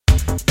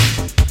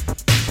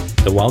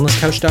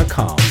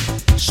thewellnesscouch.com,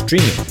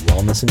 streaming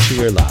wellness into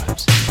your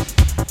lives.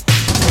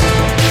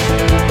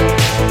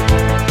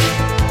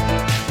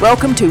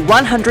 Welcome to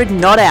 100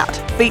 Not Out,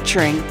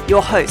 featuring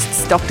your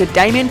hosts Dr.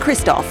 Damien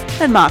Christoph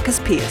and Marcus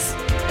Pearce.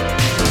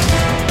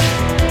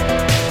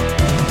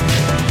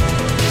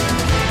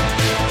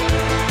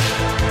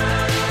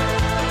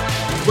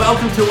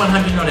 Welcome to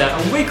 100 Not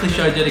Out, a weekly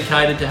show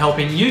dedicated to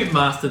helping you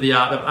master the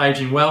art of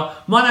aging well.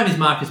 My name is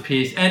Marcus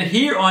Pearce, and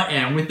here I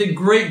am with the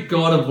Greek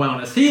god of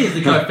wellness. He is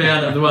the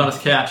co-founder of the Wellness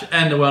Couch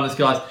and the Wellness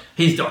Guys.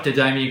 He's Dr.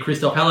 Damien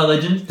Christoph. Hello,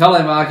 legend.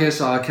 Hello,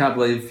 Marcus. I can't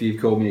believe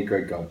you've called me a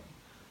Greek god.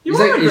 You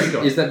are a Greek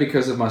god. Is that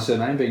because of my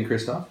surname being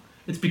Christoph?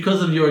 It's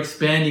because of your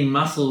expanding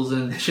muscles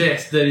and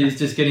chest that is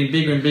just getting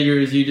bigger and bigger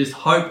as you just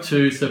hope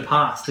to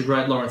surpass the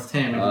great Lawrence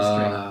Tam in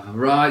history.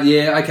 Right,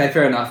 yeah, okay,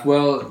 fair enough.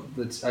 Well,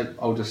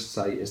 I'll just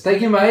say yes.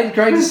 Thank you, mate.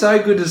 Great, it's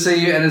so good to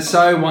see you, and it's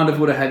so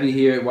wonderful to have you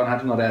here at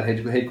 100 Not Out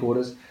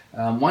headquarters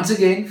once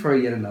again for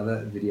yet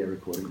another video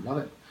recording. Love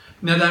it.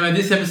 Now, Damo,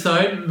 this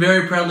episode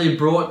very proudly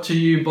brought to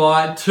you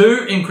by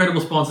two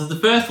incredible sponsors. The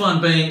first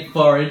one being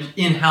Forage,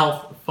 in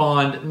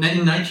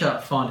nature,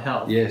 find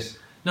health. Yes.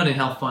 Not in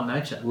health, find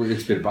nature. Well,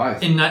 it's a bit of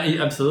both.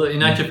 Absolutely. In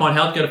nature, find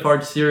health. Go to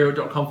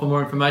foragecereal.com for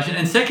more information.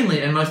 And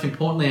secondly, and most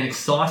importantly and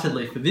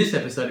excitedly for this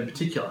episode in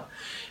particular,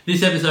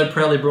 this episode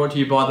proudly brought to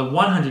you by the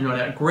 100 Not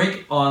Out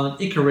Greek Island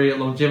Ikaria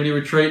Longevity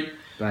Retreat.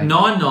 9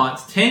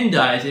 nights, 10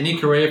 days in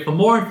Ikaria. For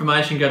more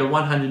information, go to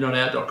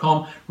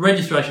 100notout.com.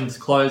 Registration's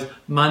closed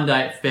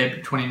Monday,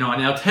 Feb 29.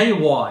 Now, I'll tell you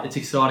why it's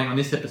exciting on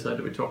this episode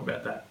that we talk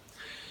about that.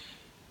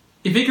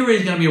 If Ikaria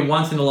is going to be a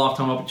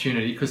once-in-a-lifetime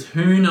opportunity, because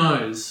who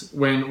knows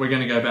when we're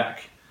going to go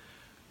back,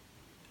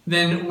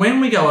 then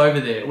when we go over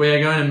there, we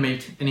are going to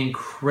meet an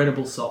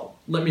incredible soul.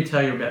 Let me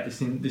tell you about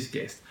this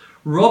guest.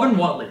 Robin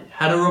Whatley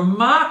had a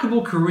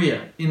remarkable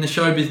career in the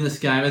show business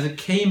game as a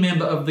key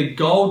member of the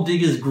Gold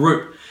Diggers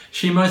group.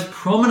 She most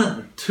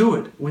prominently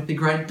toured with the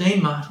great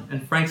Dean Martin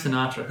and Frank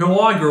Sinatra, who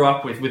I grew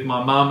up with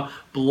my mum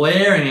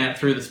blaring out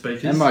through the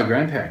speakers. And my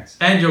grandparents.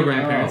 And your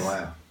grandparents. Oh,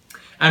 wow.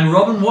 And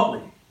Robin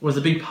Whatley was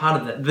a big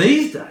part of that.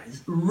 These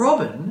days,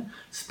 Robin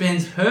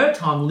spends her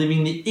time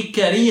living the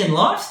Icarian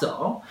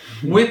lifestyle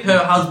with her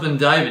husband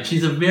David.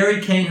 She's a very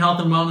keen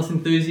health and wellness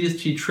enthusiast.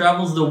 She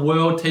travels the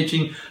world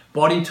teaching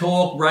body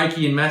talk,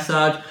 Reiki and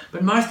massage,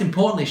 but most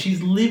importantly,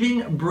 she's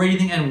living,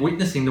 breathing and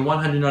witnessing the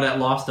 100 Not Out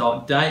lifestyle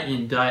day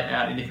in, day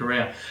out in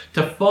Ikaria.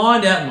 To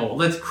find out more,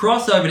 let's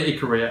cross over to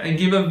Ikaria and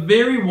give a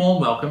very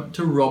warm welcome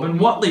to Robin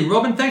Whatley.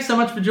 Robin, thanks so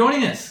much for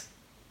joining us.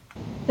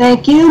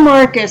 Thank you,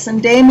 Marcus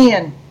and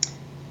Damien.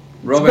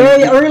 Robin,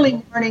 it's very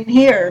early morning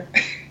here.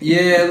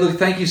 Yeah, look,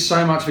 thank you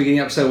so much for getting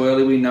up so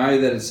early. We know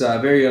that it's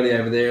very early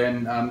over there,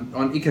 and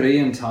on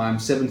Icarian time,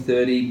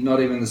 7:30, not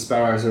even the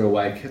sparrows are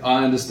awake.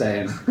 I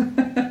understand.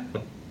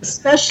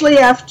 Especially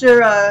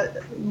after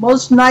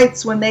most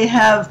nights when they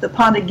have the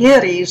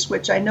Panagiris,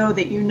 which I know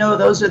that you know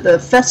those are the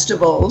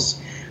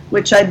festivals,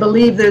 which I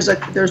believe there's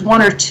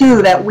one or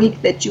two that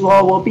week that you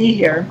all will be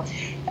here.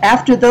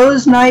 After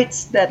those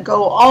nights that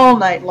go all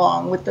night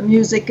long with the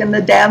music and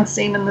the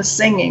dancing and the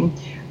singing,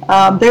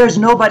 there's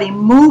nobody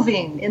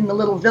moving in the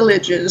little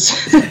villages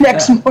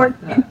next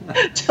morning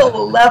till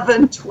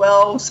 11,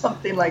 12,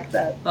 something like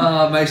that.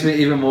 It makes me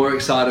even more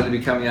excited to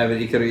be coming over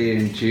to Ikaria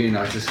in June.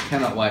 I just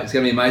cannot wait. It's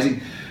going to be amazing.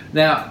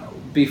 Now,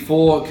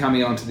 before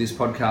coming onto this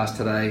podcast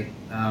today,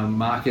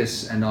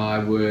 Marcus and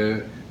I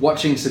were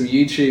watching some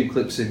YouTube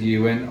clips of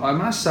you, and I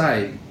must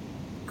say,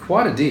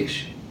 quite a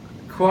dish.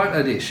 Quite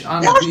a dish.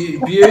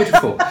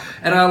 Beautiful.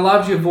 And I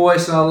loved your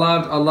voice, and I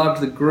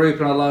loved the group,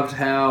 and I loved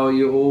how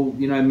you all,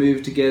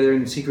 moved together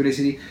in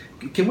synchronicity.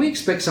 Can we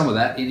expect some of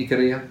that in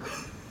Ikaria?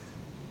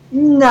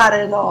 Not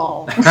at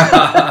all.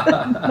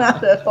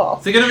 Not at all.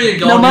 Is there going to be a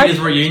Gold Diggers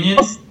reunion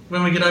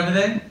when we get over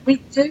there? We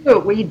do.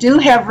 We do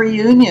have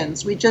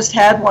reunions. We just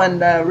had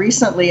one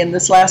recently in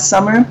this last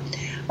summer.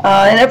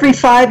 And every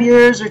 5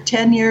 years or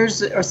 10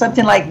 years or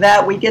something like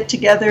that, we get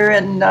together,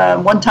 and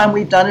one time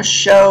we've done a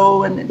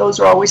show, and those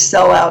are always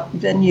sellout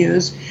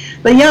venues.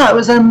 But yeah, it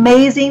was an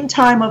amazing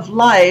time of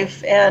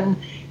life, and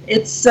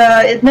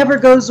it never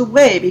goes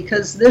away,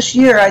 because this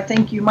year, I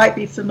think you might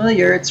be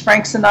familiar, it's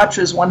Frank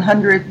Sinatra's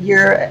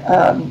 100-year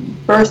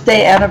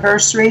birthday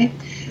anniversary.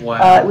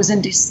 Wow. It was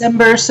in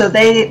December, so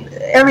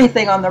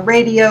everything on the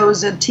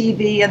radios and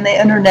TV and the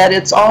internet,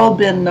 it's all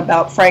been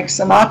about Frank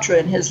Sinatra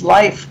and his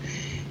life.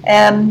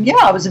 And yeah,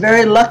 I was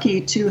very lucky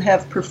to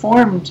have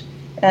performed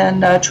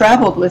and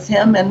traveled with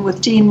him and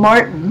with Dean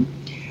Martin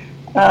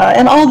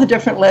and all the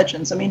different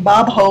legends. I mean,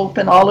 Bob Hope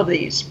and all of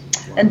these.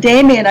 And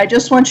Damien, I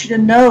just want you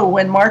to know,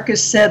 when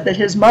Marcus said that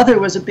his mother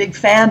was a big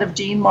fan of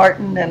Dean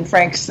Martin and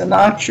Frank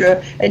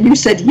Sinatra, and you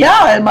said,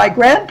 yeah, and my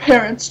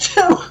grandparents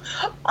too,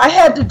 I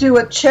had to do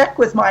a check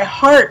with my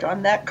heart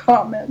on that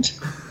comment.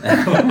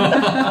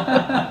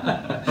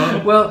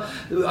 Well,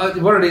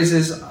 what it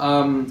is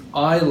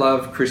I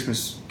love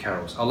Christmas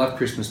carols. I love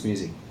Christmas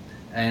music.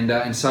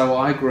 And so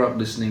I grew up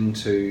listening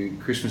to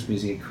Christmas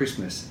music at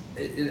Christmas.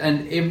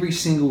 And every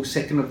single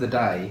second of the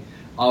day,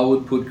 I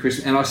would put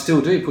Christmas, and I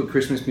still do put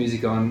Christmas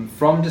music on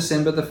from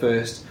December the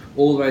 1st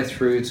all the way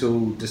through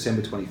till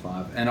December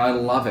 25. And I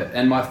love it.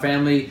 And my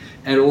family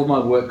and all of my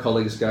work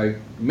colleagues go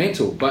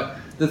mental. But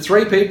the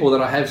three people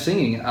that I have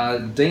singing are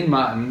Dean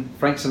Martin,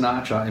 Frank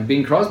Sinatra, and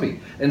Bing Crosby.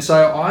 And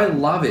so I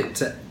love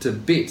it to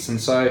bits.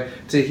 And so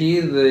to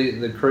hear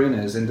the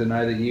crooners and to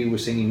know that you were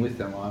singing with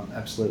them, I'm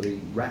absolutely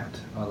rapt.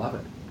 I love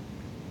it.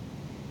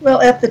 Well,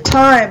 at the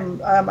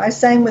time, I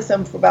sang with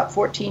them for about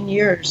 14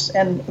 years.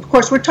 And, of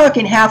course, we're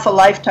talking half a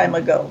lifetime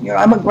ago. You know,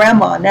 I'm a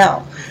grandma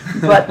now.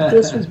 But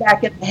this was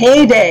back in the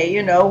heyday,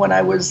 you know, when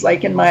I was,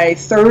 like, in my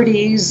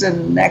 30s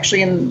and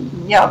actually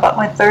about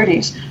my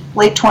 30s,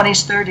 late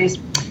 20s, 30s.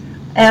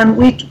 And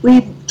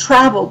we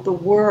traveled the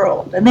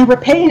world. And they were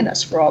paying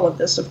us for all of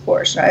this, of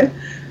course, right?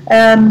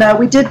 And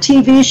we did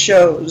TV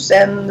shows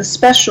and the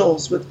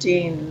specials with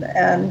Dean.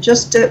 And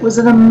just it was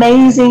an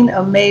amazing,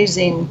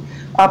 amazing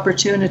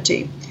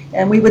opportunity.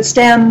 And we would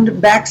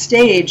stand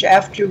backstage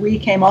after we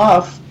came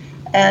off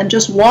and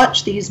just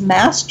watch these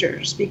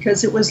masters,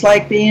 because it was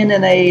like being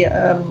in a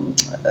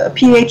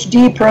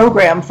PhD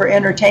program for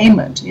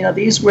entertainment. You know,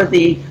 these were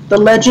the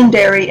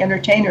legendary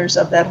entertainers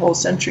of that whole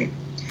century.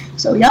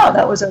 So yeah,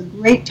 that was a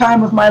great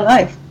time of my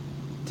life.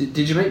 Did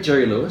you meet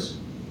Jerry Lewis?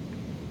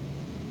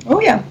 Oh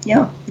yeah.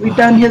 We've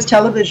done his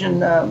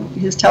television,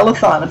 his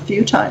telethon a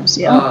few times.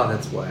 Yeah. Oh,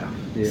 that's wow.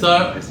 Yeah.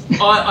 So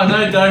I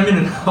know Damien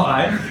and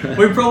I,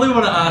 we probably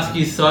want to ask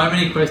you so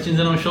many questions,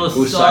 and I'm sure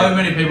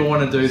many people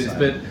want to do this,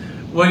 but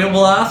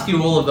we'll ask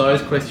you all of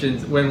those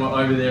questions when we're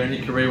over there in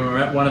Ikaria, when we're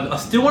at one of the, I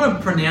still want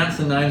to pronounce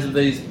the names of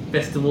these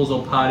festivals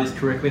or parties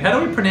correctly. How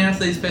do we pronounce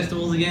these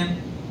festivals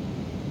again?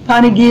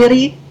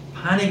 Panigiri.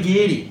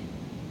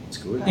 It's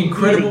good.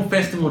 Incredible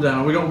festival,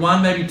 Dana. We got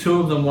one, maybe two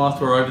of them whilst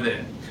we're over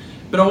there.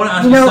 But I want to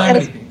ask you so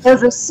many things.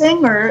 As a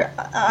singer,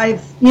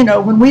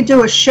 when we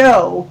do a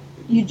show,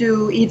 you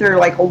do either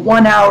like a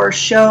 1 hour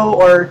show,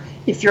 or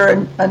if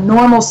you're a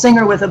normal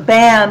singer with a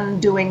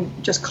band doing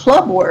just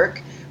club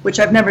work, which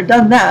I've never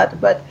done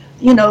that, but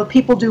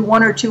people do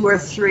 1 or 2 or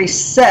 3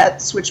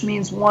 sets, which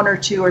means 1 or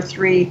 2 or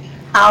 3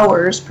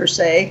 hours per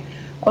se.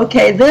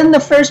 Okay, then the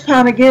first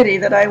Panigiri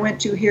that I went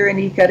to here in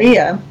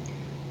Ikaria,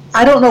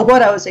 I don't know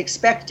what I was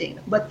expecting,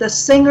 but the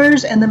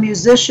singers and the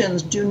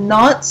musicians do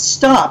not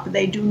stop.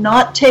 They do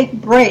not take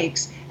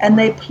breaks, and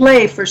they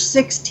play for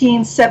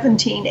 16,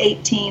 17,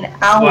 18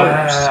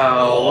 hours.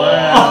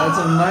 Wow, that's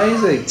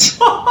amazing.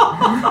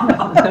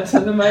 That's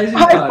an amazing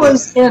party. I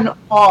was in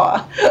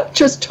awe,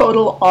 just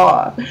total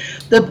awe.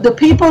 The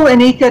people in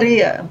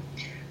Ikaria,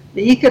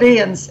 the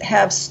Ikarians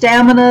have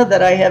stamina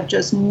that I have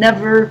just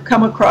never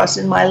come across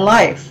in my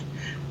life.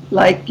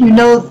 Like,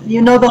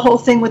 the whole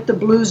thing with the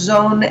blue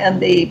zone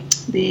and the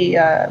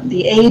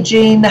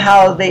aging,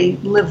 how they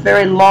live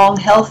very long,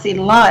 healthy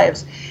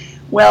lives.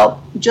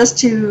 Well, just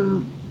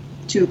to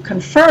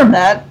confirm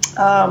that,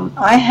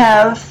 I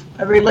have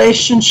a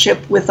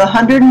relationship with a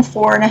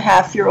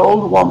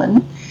 104-and-a-half-year-old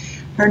woman.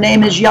 Her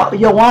name is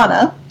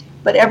Joanna,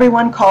 but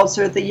everyone calls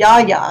her the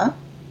Yaya,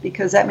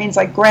 because that means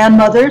like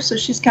grandmother, so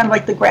she's kind of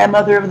like the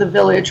grandmother of the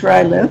village where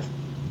I live.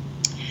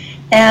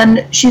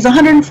 And she's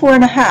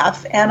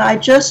 104-and-a-half, and I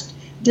just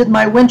did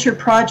my winter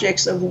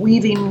projects of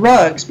weaving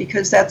rugs,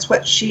 because that's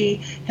what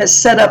she has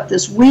set up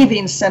this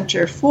weaving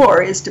center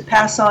for, is to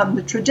pass on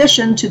the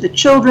tradition to the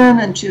children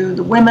and to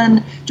the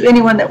women, to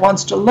anyone that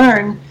wants to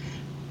learn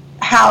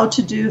how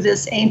to do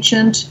this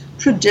ancient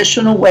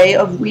traditional way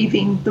of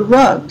weaving the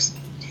rugs.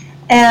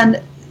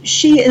 And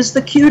she is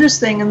the cutest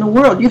thing in the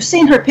world. You've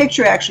seen her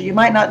picture, actually. You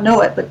might not know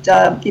it, but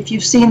if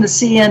you've seen the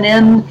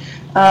CNN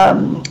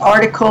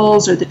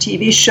articles or the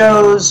TV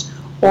shows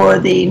or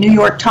the New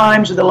York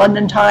Times or the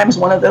London Times,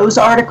 one of those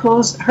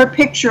articles, her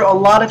picture a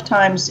lot of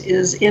times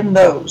is in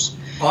those.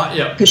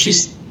 Yeah. Because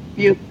she's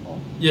beautiful.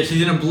 Yeah,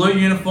 she's in a blue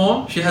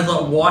uniform. She has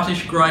like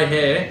whitish grey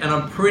hair, and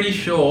I'm pretty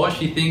sure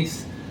she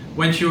thinks,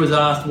 when she was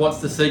asked what's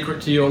the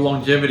secret to your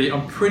longevity,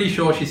 I'm pretty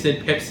sure she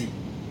said Pepsi.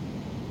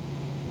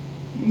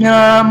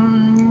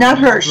 Not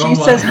her. She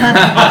says honey.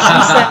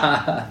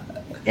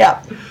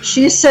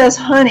 She says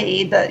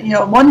honey. That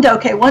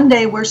one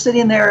day we're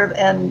sitting there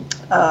and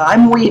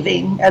I'm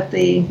weaving at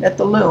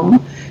the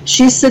loom.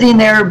 She's sitting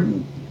there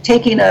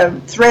taking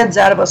threads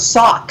out of a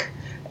sock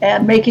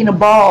and making a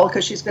ball,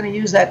 because she's going to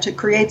use that to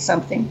create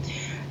something.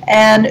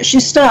 And she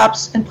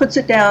stops and puts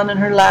it down in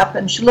her lap,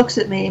 and she looks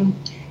at me,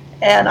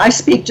 and I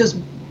speak just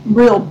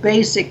real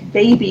basic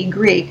baby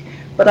Greek,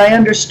 but I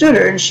understood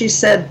her, and she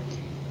said,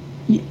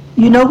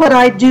 "You know what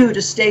I do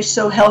to stay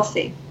so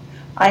healthy?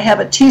 I have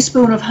a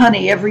teaspoon of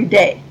honey every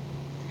day."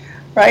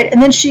 Right?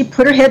 And then she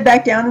put her head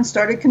back down and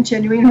started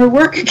continuing her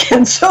work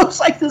again. So it's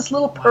like this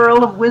little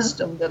pearl of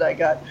wisdom that I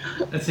got.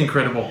 That's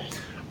incredible.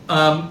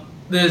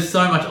 There's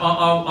so much.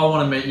 I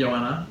want to meet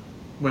Joanna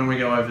when we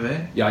go over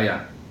there.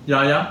 Yeah.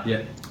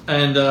 Yeah.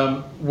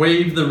 And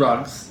weave the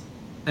rugs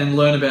and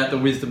learn about the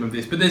wisdom of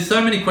this. But there's so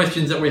many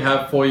questions that we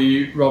have for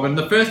you, Robin.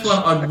 The first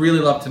one I'd really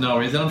love to know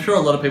is, and I'm sure a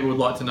lot of people would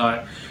like to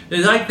know,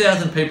 there's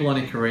 8,000 people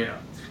in Ikaria.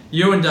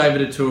 You and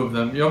David are 2 of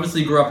them. You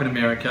obviously grew up in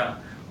America.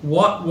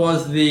 What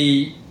was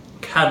the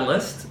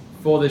catalyst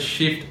for the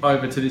shift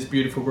over to this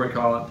beautiful Greek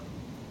island?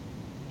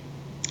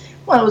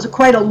 well, it was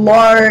quite a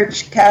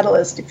large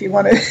catalyst, if you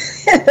want to.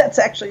 That's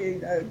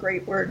actually a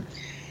great word.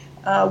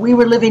 We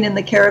were living in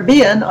the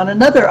Caribbean on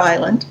another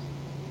island,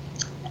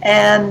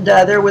 and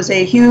there was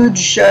a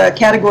huge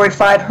Category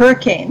 5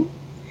 hurricane,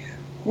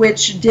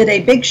 which did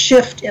a big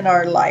shift in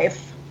our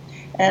life.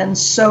 And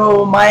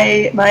so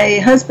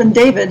my husband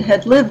David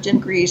had lived in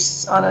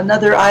Greece on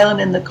another island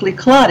in the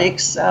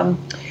Kyklades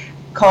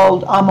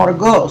called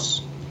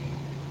Amorgos.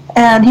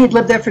 And he'd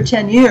lived there for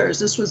 10 years.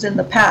 This was in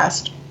the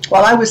past.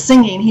 While I was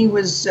singing, he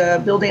was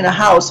building a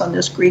house on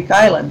this Greek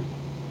island.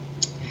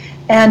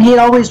 And he'd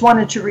always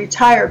wanted to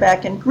retire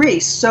back in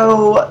Greece.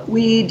 So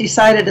we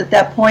decided at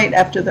that point,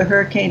 after the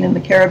hurricane in the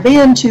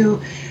Caribbean, to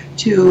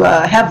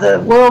have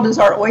the world as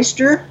our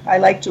oyster. I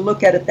like to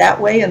look at it that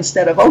way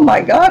instead of, oh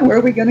my God, where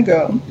are we going to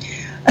go?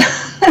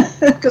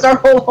 Because our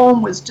whole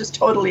home was just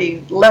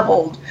totally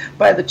leveled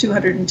by the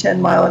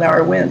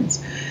 210-mile-an-hour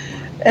winds.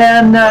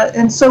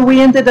 And so we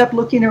ended up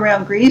looking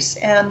around Greece,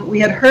 and we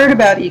had heard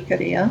about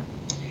Ikaria.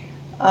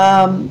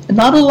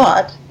 Not a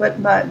lot, but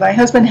my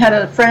husband had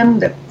a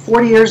friend that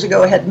 40 years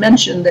ago had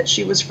mentioned that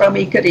she was from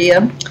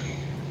Ikaria.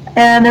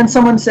 And then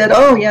someone said,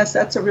 oh, yes,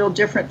 that's a real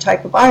different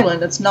type of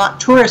island. It's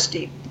not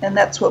touristy. And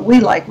that's what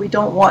we like. We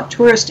don't want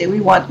touristy.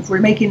 If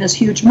we're making this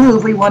huge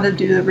move, we want to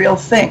do the real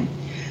thing.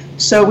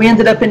 So we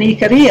ended up in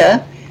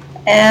Ikaria.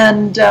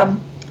 And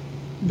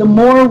the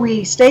more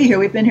we stay here,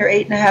 we've been here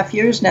 8.5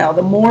 years now,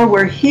 the more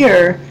we're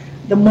here,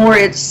 the more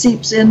it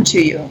seeps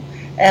into you.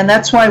 And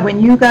that's why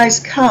when you guys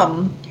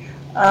come,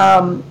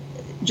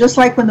 just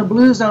like when the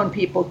Blue Zone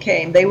people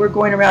came, they were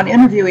going around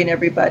interviewing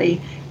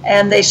everybody,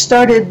 and they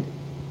started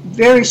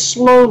very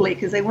slowly,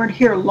 because they weren't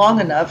here long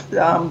enough,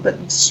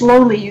 but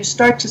slowly you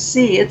start to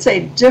see it's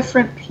a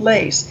different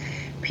place.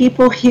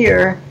 People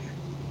here,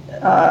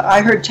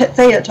 I heard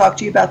Thea talk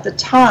to you about the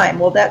time.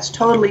 Well, that's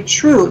totally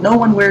true. No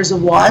one wears a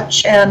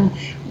watch, and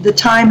the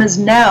time is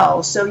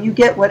now. So you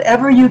get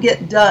whatever you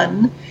get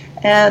done.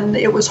 And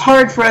it was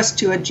hard for us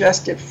to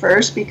adjust at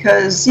first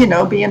because,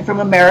 being from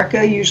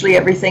America, usually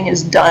everything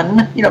is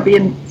done,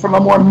 being from a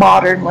more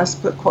modern, let's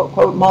put quote,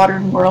 quote,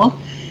 modern world.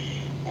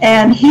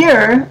 And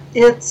here,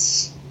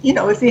 it's,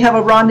 if you have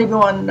a rendezvous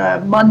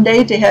on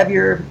Monday to have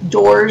your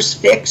doors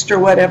fixed or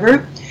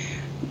whatever,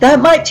 that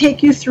might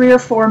take you 3 or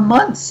 4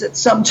 months at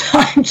some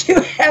time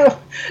to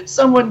have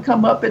someone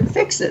come up and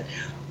fix it.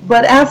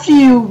 But after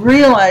you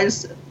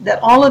realize that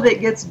all of it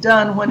gets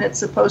done when it's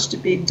supposed to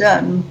be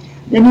done,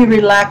 then you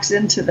relax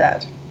into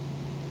that.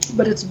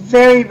 But it's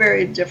very,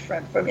 very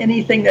different from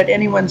anything that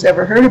anyone's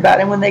ever heard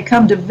about. And when they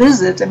come to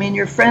visit,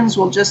 your friends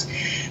will just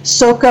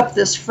soak up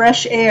this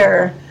fresh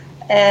air,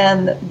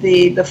 and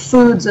the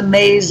food's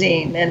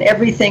amazing, and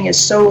everything is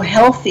so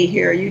healthy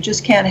here. You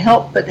just can't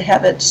help but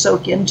have it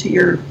soak into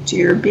your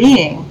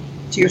being,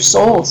 to your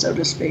soul, so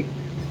to speak.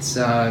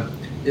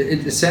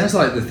 It sounds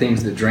like the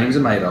things that dreams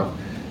are made of.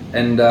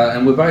 And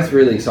we're both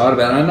really excited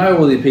about it. And I know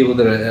all the people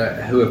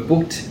that who have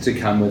booked to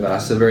come with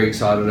us are very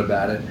excited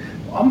about it.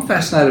 I'm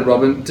fascinated,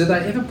 Robin. Do they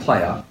ever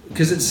play up?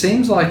 Because it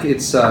seems like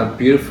it's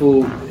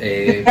beautiful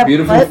air,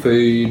 beautiful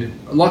food,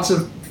 lots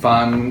of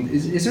fun.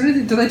 Is there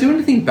anything? Do they do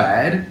anything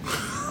bad?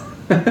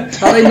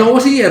 Are they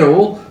naughty at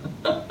all?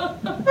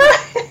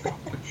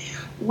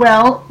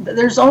 Well,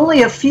 there's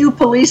only a few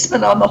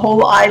policemen on the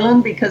whole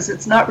island because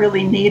it's not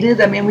really needed.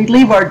 We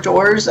leave our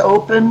doors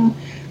open.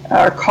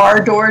 Our car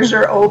doors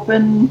are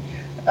open.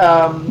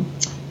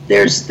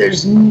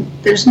 There's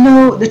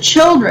no, the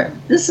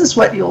children, this is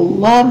what you'll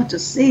love to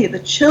see. The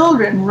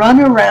children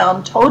run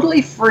around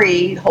totally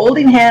free,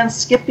 holding hands,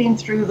 skipping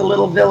through the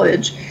little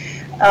village,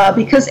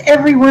 because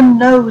everyone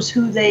knows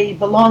who they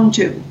belong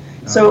to.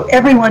 So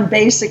everyone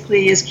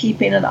basically is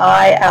keeping an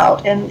eye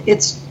out, and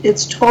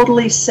it's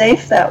totally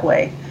safe that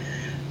way.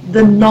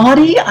 The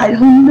naughty, I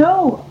don't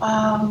know.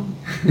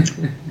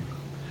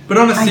 But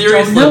on a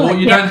serious level,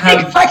 you don't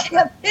have. I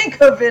can't think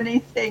of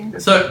anything.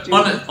 So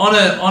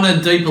on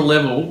a deeper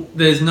level,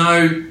 there's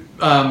no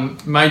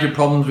major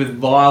problems with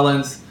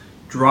violence,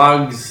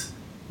 drugs,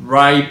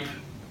 rape,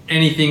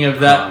 anything of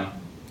that.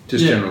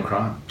 Just general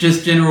crime.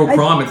 Just general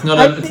crime. It's not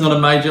a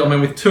major.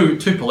 With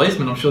two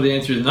policemen, I'm sure the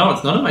answer is no.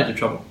 It's not a major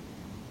trouble.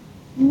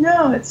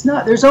 No, it's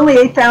not. There's only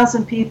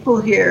 8,000 people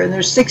here, and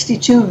there's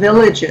 62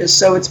 villages,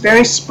 so it's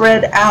very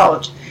spread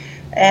out.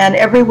 And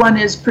everyone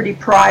is pretty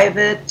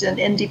private and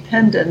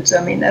independent.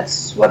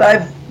 That's what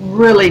I've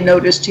really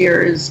noticed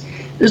here is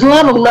there's a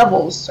lot of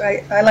levels.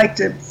 I like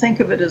to think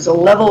of it as a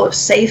level of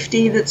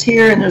safety that's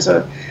here, and there's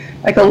a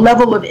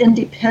level of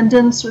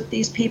independence with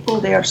these people.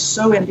 They are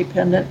so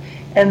independent.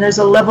 And there's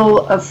a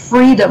level of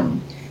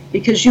freedom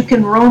because you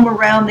can roam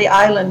around the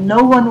island.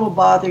 No one will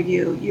bother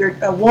you.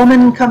 A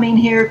woman coming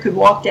here could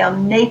walk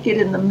down naked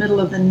in the middle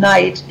of the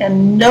night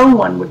and no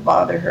one would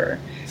bother her.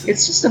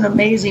 It's just an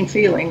amazing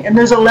feeling. And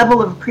there's a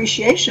level of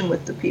appreciation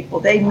with the people.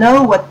 They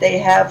know what they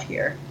have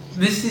here.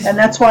 And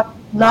that's why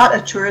it's not a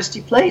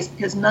touristy place,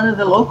 because none of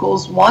the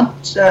locals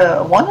want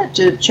it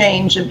to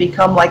change and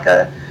become like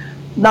a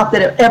not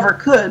that it ever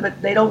could, but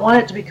they don't want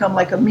it to become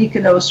like a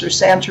Mykonos or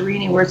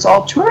Santorini where it's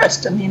all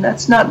tourist. I mean,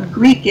 that's not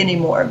Greek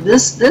anymore.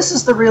 This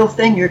is the real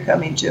thing you're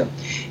coming to.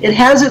 It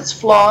has its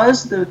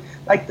flaws.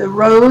 Like the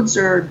roads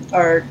are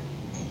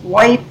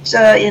quite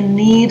in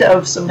need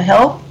of some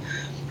help.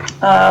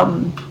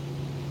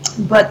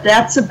 But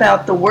that's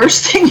about the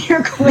worst thing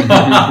you're going to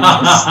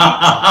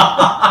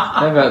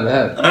How about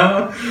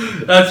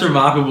that? That's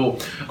remarkable.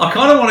 I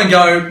kind of want to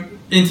go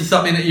into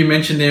something that you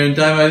mentioned there, and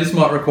Damo, this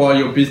might require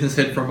your business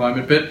head for a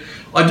moment, but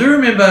I do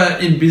remember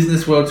in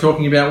business world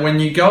talking about when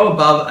you go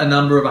above a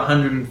number of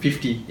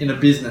 150 in a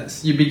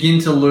business, you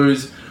begin to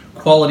lose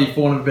quality,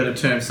 for want of a better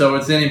term. So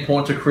it's then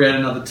important to create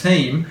another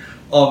team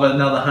of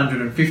another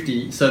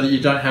 150 so that you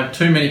don't have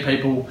too many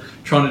people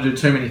trying to do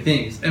too many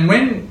things. And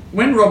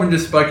when Robin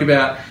just spoke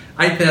about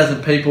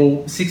 8,000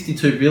 people,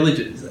 62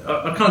 villages,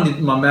 I kind of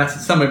did my maths,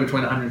 it's somewhere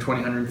between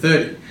 120 and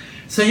 130.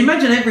 So you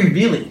imagine every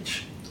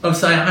village of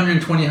say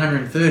 120,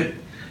 130,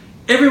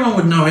 everyone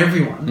would know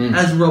everyone,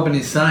 as Robin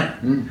is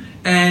saying.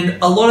 And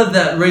a lot of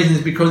that reason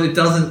is because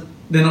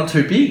they're not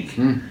too big.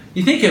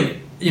 You think of,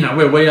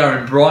 where we are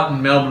in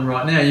Brighton, Melbourne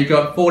right now, you've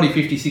got 40,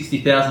 50,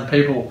 60,000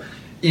 people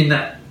in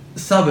that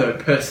suburb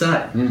per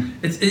se.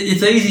 It's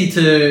easy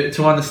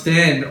to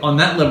understand on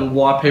that level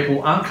why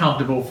people aren't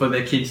comfortable for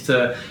their kids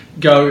to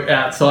go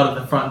outside of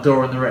the front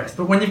door and the rest.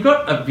 But when you've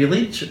got a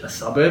village, a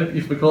suburb,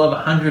 if we call it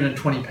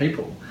 120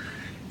 people,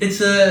 you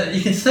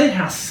can see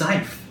how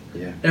safe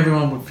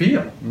everyone would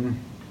feel.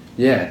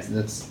 Yeah,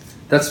 that's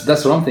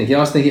what I'm thinking.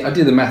 I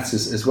did the maths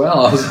as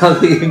well. I was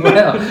thinking,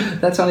 wow,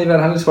 that's only about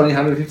 120,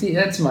 150.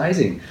 That's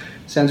amazing.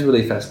 Sounds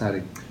really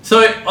fascinating.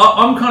 So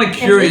I'm kind of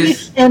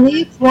curious. And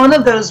each one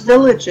of those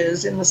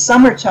villages in the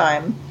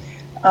summertime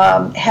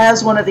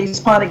has one of these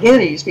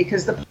panagiris,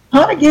 because the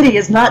panagiri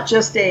is not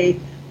just a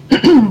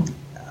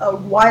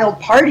wild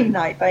party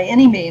night by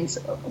any means.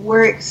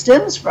 Where it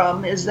stems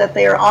from is that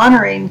they are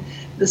honoring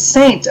the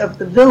saint of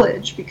the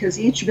village, because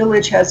each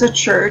village has a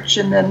church,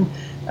 and then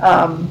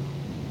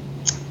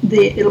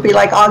it'll be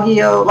like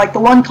Agio, like the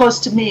one close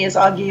to me is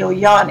Agio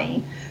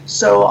Yanni.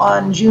 So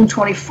on June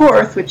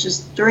 24th, which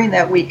is during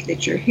that week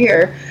that you're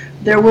here,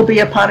 there will be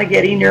a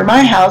panagiri near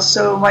my house.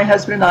 So my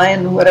husband and I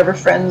and whatever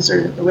friends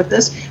are with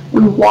us,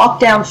 we walk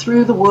down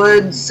through the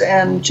woods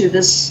and to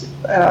this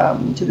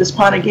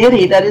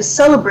panagiri that is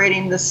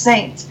celebrating the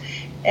saint.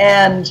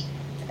 And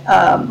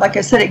like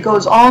I said, it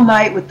goes all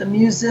night with the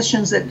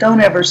musicians that don't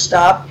ever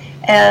stop.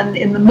 And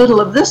in the middle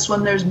of this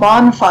one, there's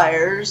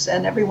bonfires,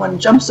 and everyone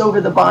jumps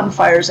over the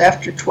bonfires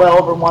after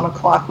 12 or 1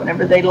 o'clock,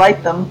 whenever they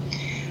light them.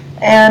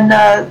 And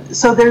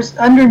so there's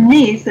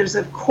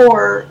a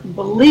core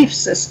belief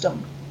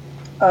system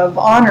of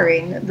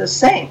honoring the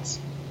saints.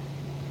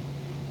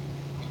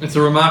 It's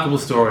a remarkable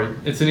story.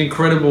 It's an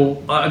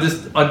incredible. I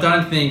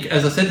don't think,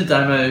 as I said to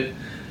Damo,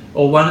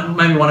 or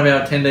maybe one of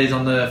our attendees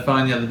on the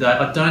phone the other day,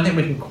 I don't think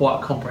we can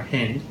quite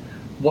comprehend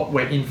what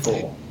we're in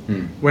for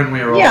when we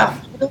arrive.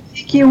 Yeah, I don't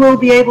think you will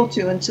be able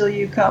to until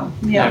you come.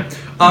 Yeah.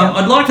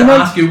 I'd like to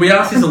ask you, we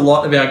ask this a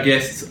lot of our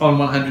guests on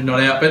 100 Not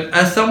Out, but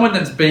as someone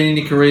that's been in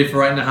your career for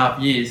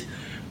 8.5 years,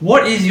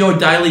 what is your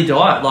daily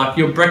diet? Like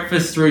your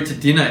breakfast through to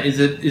dinner? Is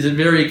it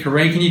very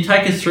Korean? Can you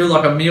take us through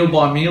like a meal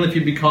by meal if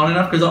you'd be kind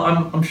enough? Because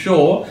I'm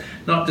sure,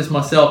 not just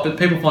myself, but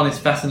people find this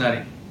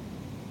fascinating.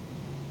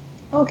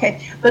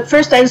 Okay, but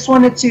first I just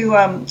wanted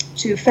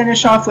to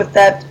finish off with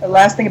that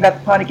last thing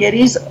about the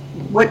panagiris.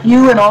 What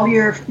you and all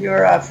your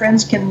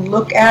friends can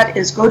look at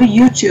is go to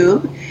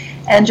YouTube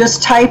and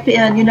just type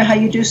in, you know how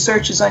you do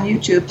searches on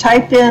YouTube,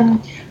 type in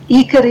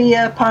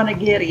Ikaria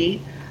Panagiri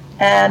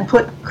and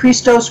put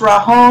Christos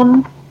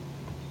Rajon,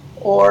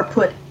 or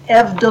put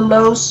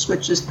Evdalos,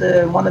 which is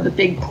one of the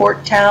big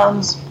port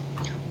towns,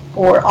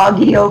 or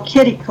Agio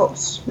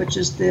Kirikos, which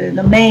is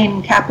the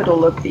main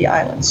capital of the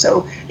island.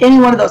 So any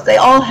one of those, they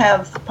all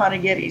have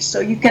panagiris.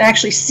 So you can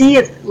actually see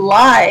it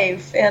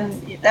live, and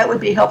that would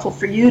be helpful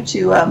for you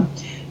to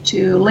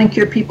link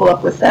your people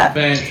up with that.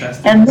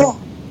 Fantastic. And then,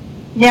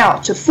 now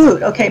to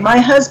food. Okay, my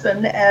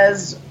husband,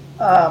 as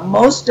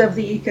most of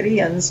the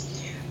Icarians,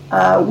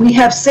 we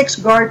have 6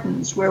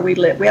 gardens where we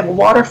live. We have a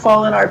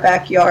waterfall in our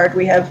backyard.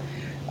 We have,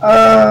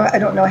 I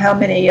don't know how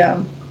many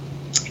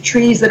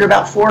trees that are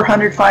about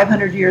 400,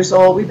 500 years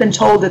old. We've been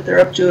told that they're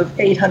up to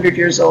 800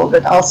 years old,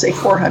 but I'll say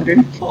 400.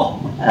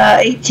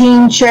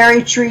 18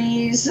 cherry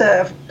trees,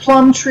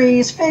 plum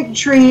trees, fig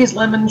trees,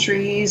 lemon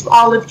trees,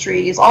 olive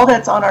trees, all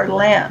that's on our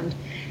land.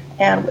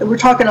 And we're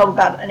talking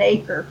about an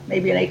acre,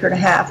 maybe an acre and a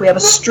half. We have a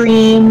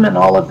stream and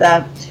all of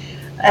that.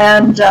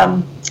 And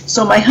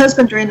so my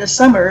husband, during the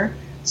summer,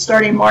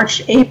 starting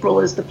March, April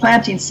is the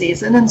planting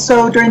season, and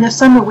so during the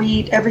summer we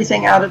eat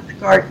everything out of the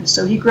garden.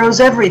 So he grows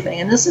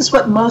everything, and this is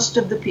what most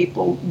of the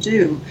people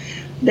do.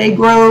 They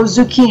grow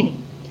zucchini,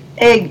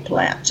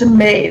 eggplant,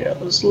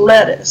 tomatoes,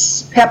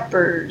 lettuce,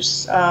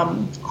 peppers,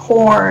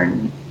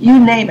 corn, you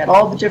name it,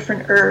 all the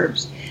different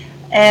herbs.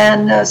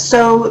 And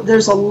so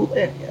there's an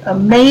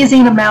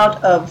amazing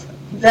amount of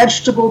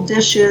vegetable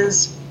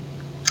dishes.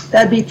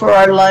 That'd be for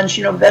our lunch,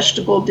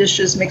 vegetable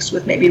dishes mixed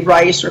with maybe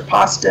rice or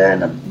pasta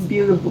and a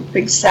beautiful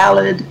big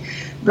salad.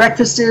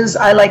 breakfast is,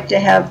 I like to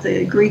have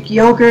the Greek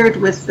yogurt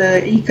with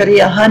the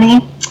Ikaria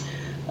honey.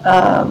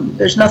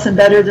 There's nothing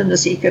better than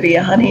this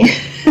Ikaria honey.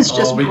 It's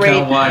just we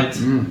great. can't wait.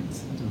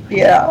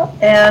 Yeah,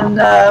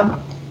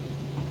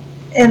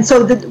 and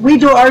so we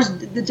do ours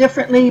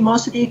differently.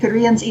 Most of the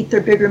Icarians eat their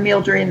bigger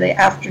meal during the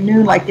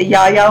afternoon, like the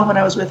Yaya. When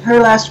I was with her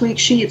last week,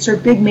 she eats her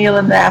big meal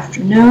in the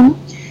afternoon.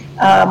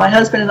 My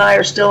husband and I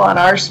are still on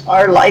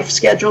our life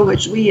schedule,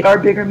 which we eat our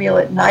bigger meal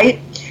at night,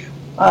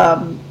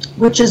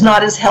 which is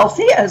not as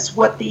healthy as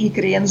what the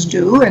Icarians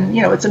do. And,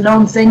 it's a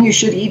known thing. You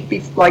should eat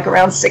like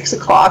around 6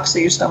 o'clock so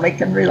your stomach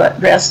can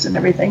rest and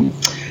everything.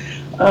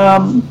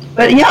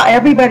 But yeah,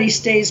 everybody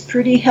stays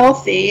pretty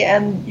healthy,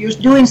 and you're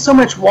doing so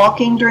much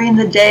walking during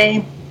the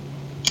day.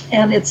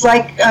 And it's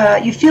like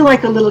you feel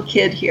like a little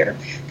kid here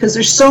because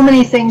there's so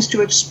many things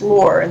to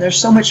explore, and there's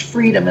so much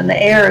freedom, and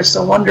the air is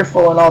so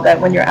wonderful and all that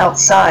when you're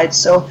outside.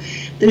 So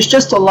there's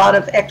just a lot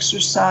of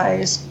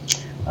exercise.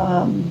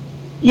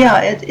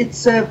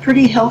 It's a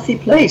pretty healthy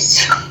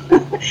place.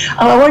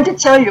 I wanted to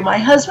tell you, my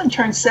husband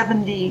turned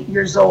 70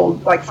 years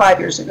old like 5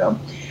 years ago.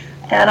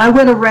 And I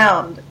went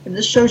around, and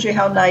this shows you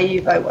how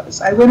naive I was.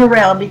 I went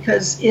around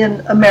because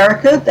in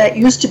America, that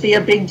used to be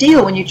a big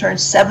deal. When you turned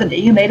 70,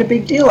 you made a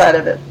big deal out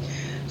of it.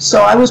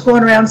 So I was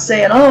going around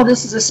saying, oh,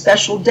 this is a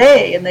special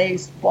day. And they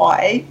said,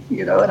 why?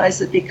 And I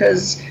said,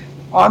 because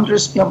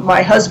Andres,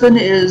 my husband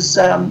is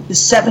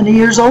 70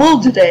 years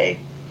old today.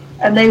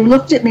 And they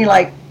looked at me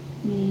like,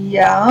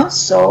 yeah,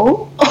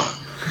 so?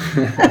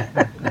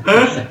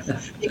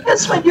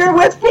 Because when you're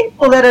with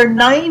people that are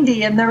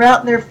 90 and they're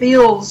out in their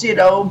fields,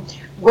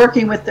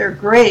 working with their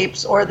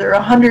grapes, or they're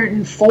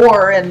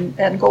 104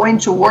 and going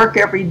to work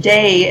every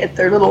day at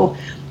their little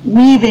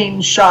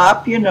weaving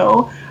shop,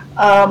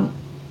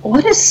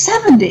 what is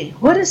 70?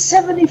 What is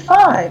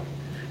 75?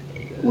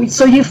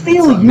 So you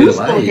feel like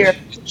youthful here.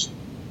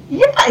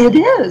 Yeah, it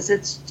is.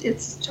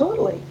 It's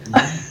totally.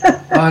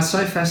 Oh, it's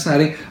so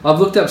fascinating. I've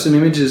looked up some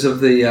images of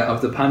the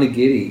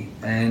Panagiri,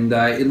 and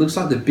it looks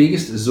like the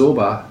biggest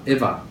zorba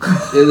ever.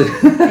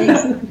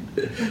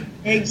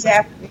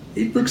 Exactly.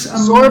 It looks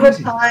amazing.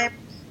 Zorba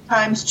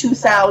times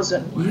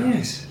 2,000.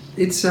 Yes,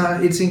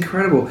 it's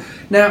incredible.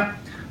 Now,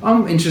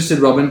 I'm interested,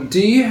 Robin. Do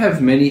you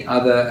have many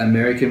other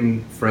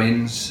American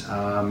friends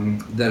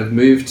that have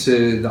moved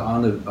to the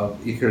island of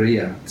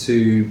Ikaria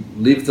to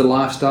live the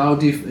lifestyle?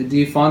 Do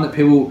you find that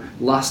people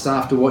lust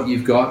after what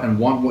you've got and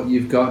want what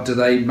you've got? Do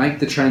they make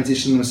the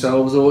transition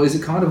themselves, or is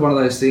it kind of one of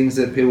those things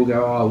that people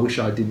go, "Oh, I wish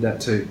I did that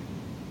too"?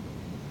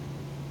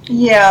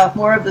 Yeah,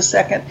 more of the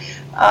second.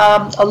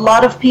 A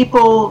lot of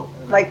people.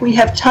 Like, we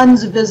have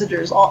tons of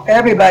visitors.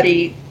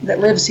 Everybody that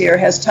lives here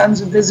has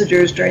tons of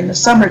visitors during the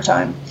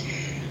summertime,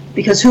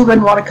 because who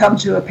wouldn't want to come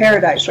to a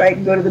paradise, right?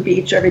 And go to the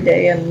beach every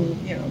day and,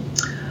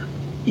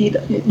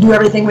 do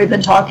everything we've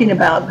been talking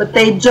about. But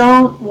they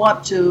don't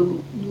want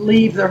to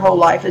leave their whole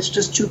life. It's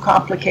just too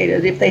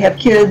complicated. If they have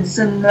kids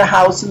and the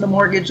house and the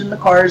mortgage and the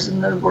cars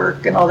and the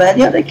work and all that,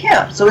 they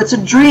can't. So it's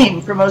a dream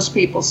for most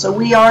people. So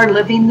we are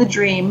living the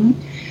dream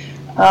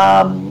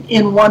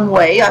in one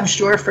way, I'm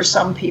sure, for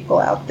some people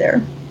out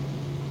there.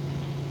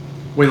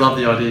 We love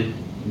the idea.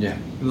 Yeah.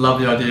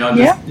 Love the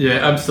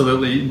idea.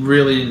 Absolutely.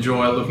 Really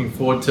enjoy looking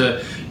forward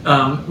to.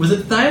 Was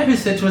it Thea who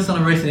said to us on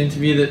a recent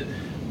interview that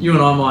you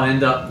and I might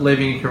end up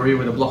leaving a career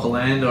with a block of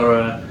land or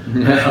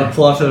a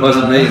plot of...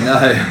 Wasn't me, no.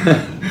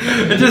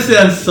 It just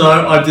sounds so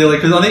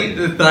idyllic, because I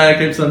think Thea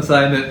keeps on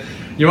saying that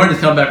you won't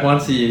just come back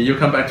once a year, you'll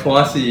come back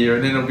twice a year,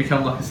 and then it'll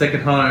become like a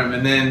second home.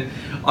 And then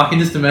I can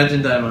just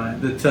imagine, Damo,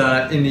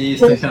 that in the years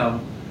to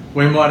come,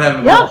 we might have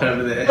a block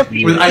over there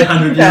with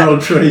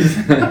 800-year-old trees.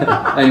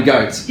 And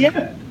goats.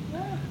 Yeah.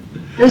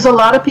 There's a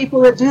lot of people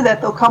that do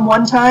that. They'll come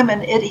one time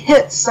and it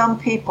hits some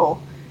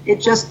people.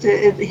 It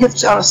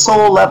hits on a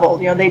soul level.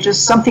 They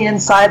just, something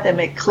inside them,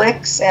 it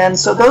clicks. And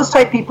so those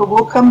type people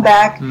will come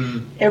back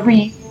every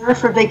year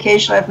for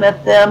vacation. I've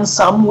met them.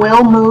 Some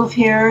will move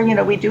here.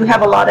 We do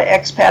have a lot of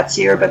expats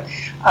here, but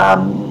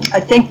I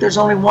think there's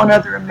only one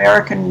other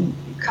American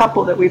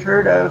couple that we've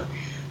heard of.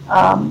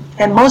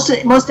 And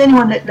most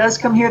anyone that does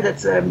come here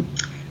that's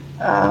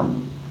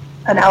an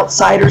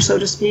outsider, so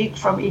to speak,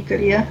 from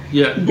Ikaria,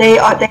 they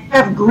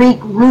have Greek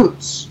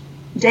roots.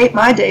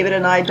 My David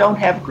and I don't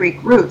have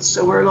Greek roots,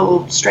 so we're a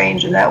little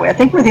strange in that way. I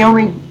think we're the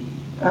only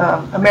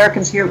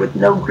Americans here with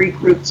no Greek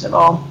roots at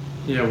all.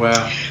 Yeah,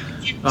 wow.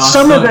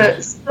 Some of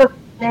the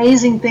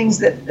amazing things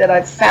that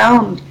I've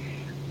found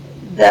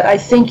that I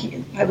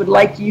think I would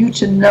like you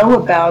to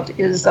know about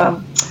is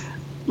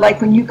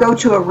like when you go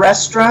to a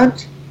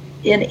restaurant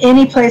in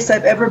any place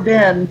I've ever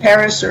been,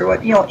 Paris or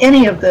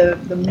any of the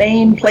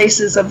main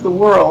places of the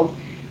world,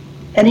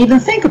 and even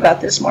think about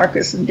this,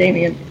 Marcus and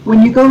Damien,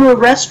 when you go to a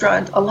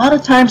restaurant, a lot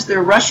of times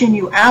they're rushing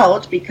you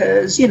out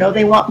because,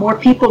 they want more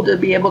people to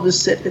be able to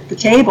sit at the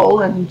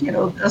table, and,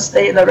 thus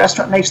the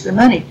restaurant makes their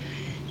money.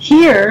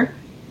 Here,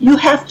 you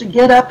have to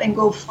get up and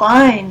go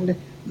find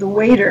the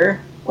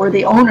waiter or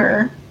the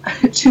owner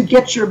to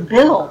get your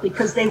bill,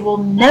 because they will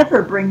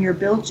never bring your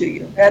bill to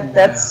you.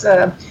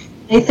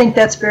 they think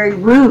that's very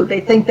rude. They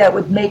think that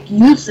would make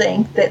you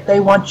think that they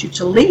want you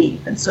to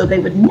leave, and so they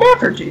would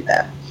never do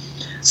that.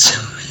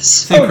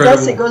 So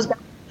thus it goes back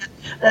to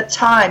that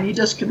time. You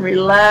just can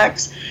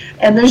relax,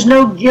 and there's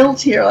no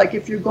guilt here. Like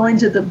if you're going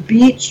to the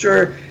beach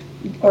or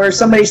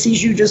somebody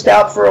sees you just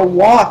out for a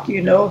walk,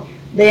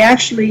 they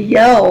actually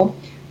yell,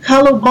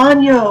 "Calo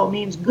baño"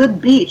 means good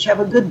beach.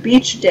 Have a good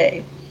beach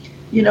day.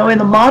 In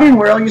the modern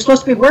world, you're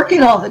supposed to be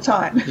working all the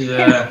time.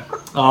 Yeah.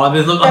 I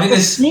think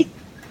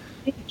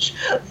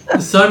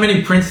there's so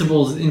many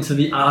principles into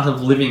the art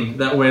of living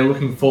that we're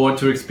looking forward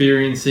to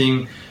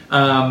experiencing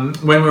when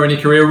we're in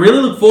Ikaria.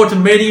 Really look forward to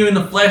meeting you in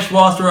the flesh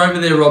whilst we're over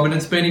there, Robin.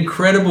 It's been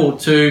incredible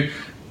to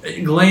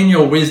glean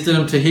your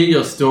wisdom, to hear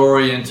your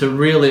story, and to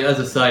really, as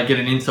I say, get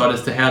an insight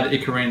as to how the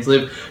Icarians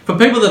live. For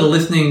people that are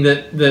listening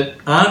that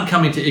aren't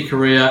coming to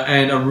Ikaria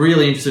and are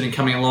really interested in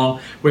coming along,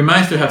 we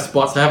may still have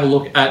spots, so have a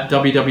look at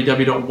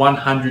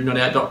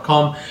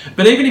www.100notout.com.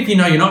 But even if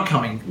you're not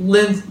coming,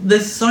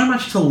 there's so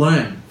much to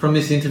learn from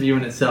this interview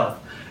in itself.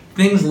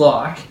 Things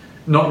like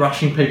not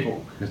rushing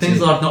people.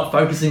 Things like not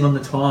focusing on the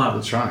time.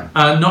 That's right.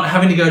 Not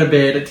having to go to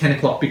bed at 10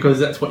 o'clock because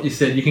that's what you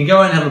said. You can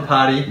go out and have a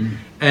party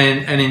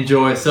and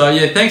enjoy. So,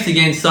 yeah, thanks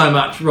again so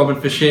much,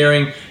 Robin, for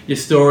sharing your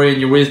story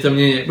and your wisdom.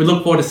 Yeah, we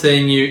look forward to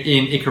seeing you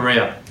in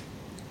Ikaria.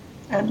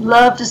 I'd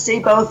love to see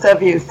both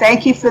of you.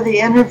 Thank you for the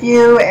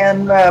interview,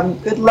 and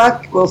good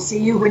luck. We'll see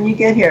you when you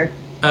get here.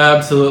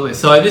 Absolutely.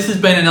 So this has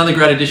been another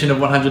great edition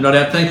of 100 Not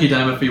Out. Thank you,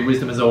 Damon, for your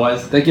wisdom as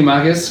always. Thank you,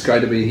 Marcus. Great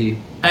to be here.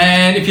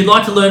 And if you'd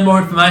like to learn more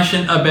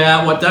information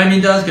about what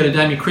Damien does, go to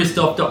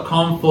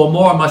damienkristof.com. For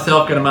more on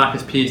myself, go to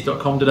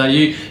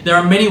marcuspierce.com.au. There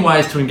are many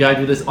ways to engage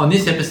with us on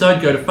this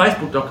episode. Go to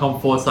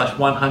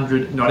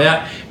facebook.com/100 Not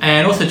Out.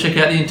 And also check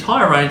out the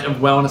entire range of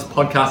wellness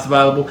podcasts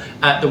available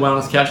at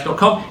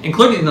thewellnesscouch.com,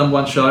 including the number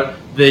one show,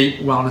 The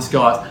Wellness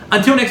Guys.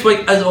 Until next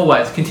week, as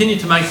always, continue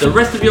to make the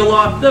rest of your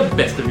life the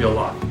best of your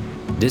life.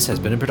 This has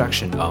been a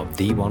production of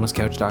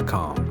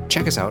TheWellnessCouch.com.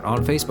 Check us out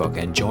on Facebook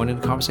and join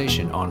in the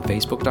conversation on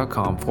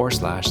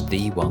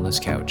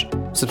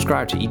Facebook.com/TheWellnessCouch.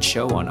 Subscribe to each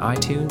show on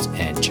iTunes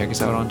and check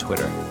us out on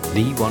Twitter.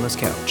 The Wellness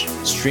Couch,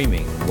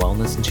 streaming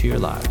wellness into your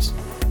lives.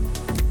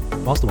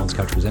 Whilst the Wellness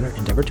Couch presenter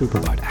endeavor to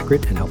provide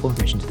accurate and helpful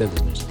information to their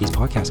listeners, these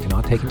podcasts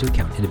cannot take into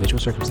account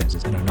individual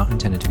circumstances and are not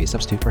intended to be a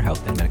substitute for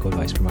health and medical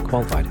advice from a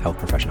qualified health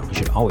professional. You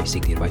should always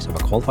seek the advice of a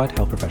qualified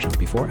health professional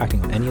before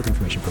acting on any of the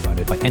information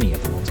provided by any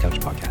of the Wellness Couch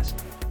podcasts.